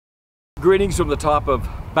Greetings from the top of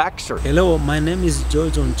Baxter. Hello, my name is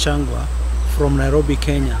George Onchangwa from Nairobi,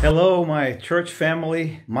 Kenya. Hello, my church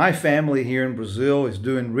family. My family here in Brazil is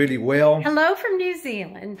doing really well. Hello from New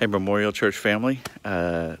Zealand. Hey, Memorial Church family.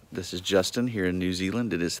 This is Justin here in New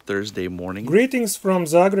Zealand. It is Thursday morning. Greetings from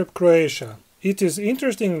Zagreb, Croatia. It is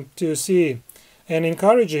interesting to see and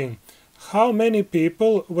encouraging how many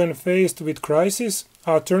people, when faced with crisis,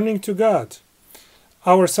 are turning to God.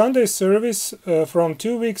 Our Sunday service from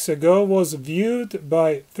 2 weeks ago was viewed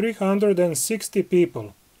by 360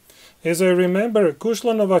 people. As I remember,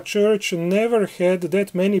 Kushlanova Church never had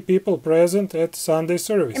that many people present at Sunday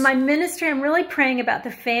service. In my ministry, I'm really praying about the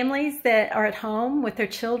families that are at home with their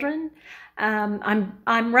children.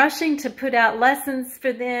 I'm rushing to put out lessons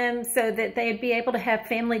for them so that they'd be able to have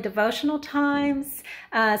family devotional times,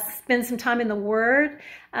 spend some time in the Word,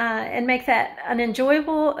 and make that an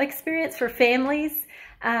enjoyable experience for families.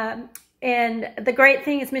 And the great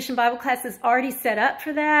thing is Mission Bible Class is already set up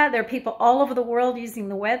for that. There are people all over the world using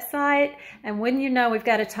the website. And wouldn't you know, we've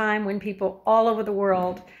got a time when people all over the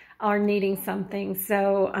world are needing something.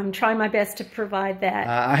 So I'm trying my best to provide that.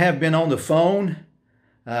 I have been on the phone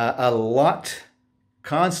a lot,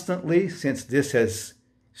 constantly, since this has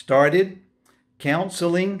started,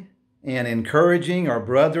 counseling and encouraging our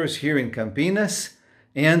brothers here in Campinas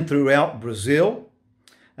and throughout Brazil.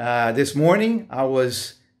 This morning, I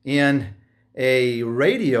was in a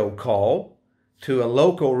radio call to a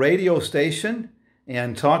local radio station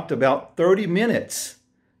and talked about 30 minutes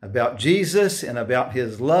about Jesus and about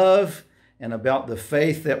His love and about the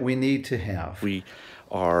faith that we need to have. We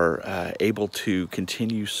are able to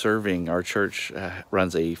continue serving. Our church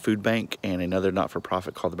runs a food bank and another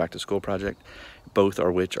not-for-profit called the Back to School Project, both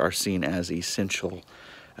of which are seen as essential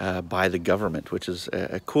by the government, which is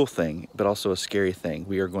a cool thing, but also a scary thing.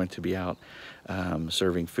 We are going to be out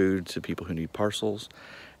serving food to people who need parcels,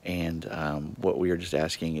 and what we are just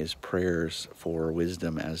asking is prayers for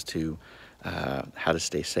wisdom as to how to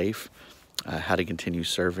stay safe, how to continue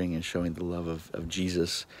serving and showing the love of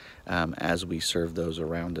Jesus as we serve those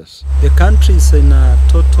around us. The country is in a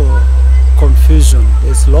total confusion.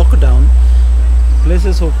 There's lockdown.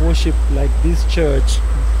 Places of worship like this church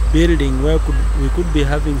building where we could be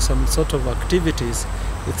having some sort of activities,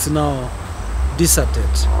 it's now deserted.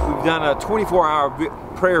 We've done a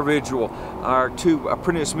 24-hour prayer vigil. Our two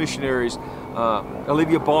apprentice missionaries,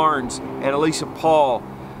 Olivia Barnes and Elisa Paul,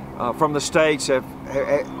 from the States have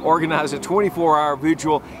organized a 24-hour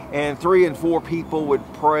vigil, and 3 and 4 people would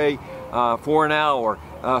pray for an hour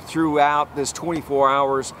throughout this 24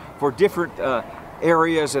 hours for different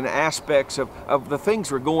areas and aspects of the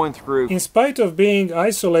things we're going through. In spite of being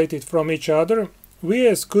isolated from each other, we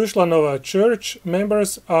as Kushlanova Church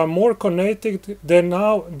members are more connected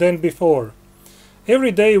now than before.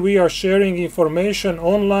 Every day we are sharing information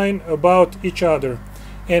online about each other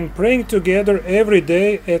and praying together every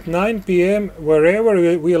day at 9 p.m. wherever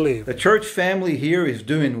we live. The church family here is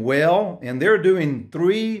doing well, and they're doing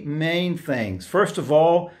 3 main things. First of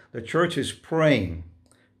all, the church is praying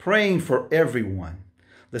for everyone.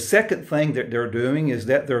 The second thing that they're doing is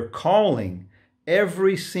that they're calling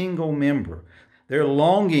every single member. They're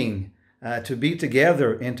longing to be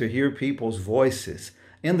together and to hear people's voices.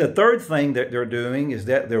 And the third thing that they're doing is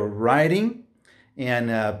that they're writing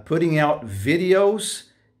and putting out videos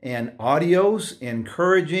and audios,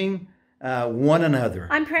 encouraging one another.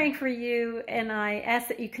 I'm praying for you, and I ask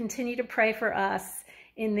that you continue to pray for us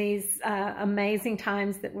in these amazing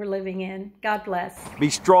times that we're living in. God bless. Be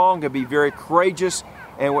strong and be very courageous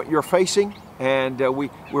in what you're facing, and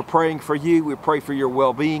we're praying for you. We pray for your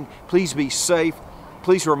well-being. Please be safe.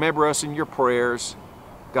 Please remember us in your prayers.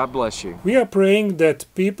 God bless you. We are praying that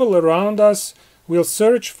people around us will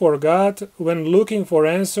search for God when looking for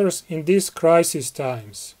answers in these crisis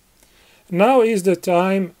times. Now is the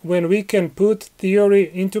time when we can put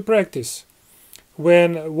theory into practice,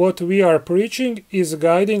 when what we are preaching is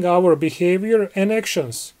guiding our behavior and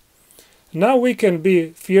actions. Now we can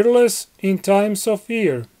be fearless in times of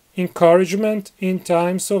fear, encouragement in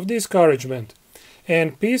times of discouragement,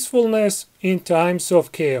 and peacefulness in times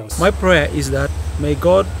of chaos. My prayer is that may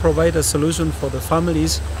God provide a solution for the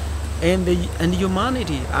families and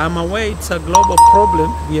humanity. I'm aware it's a global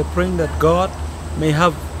problem. We are praying that God may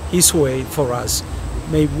have His way for us.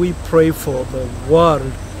 May we pray for the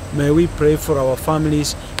world. May we pray for our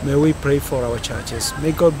families. May we pray for our churches.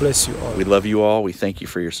 May God bless you all. We love you all. We thank you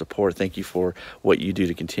for your support. Thank you for what you do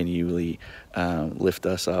to continually lift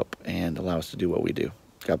us up and allow us to do what we do.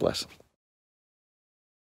 God bless.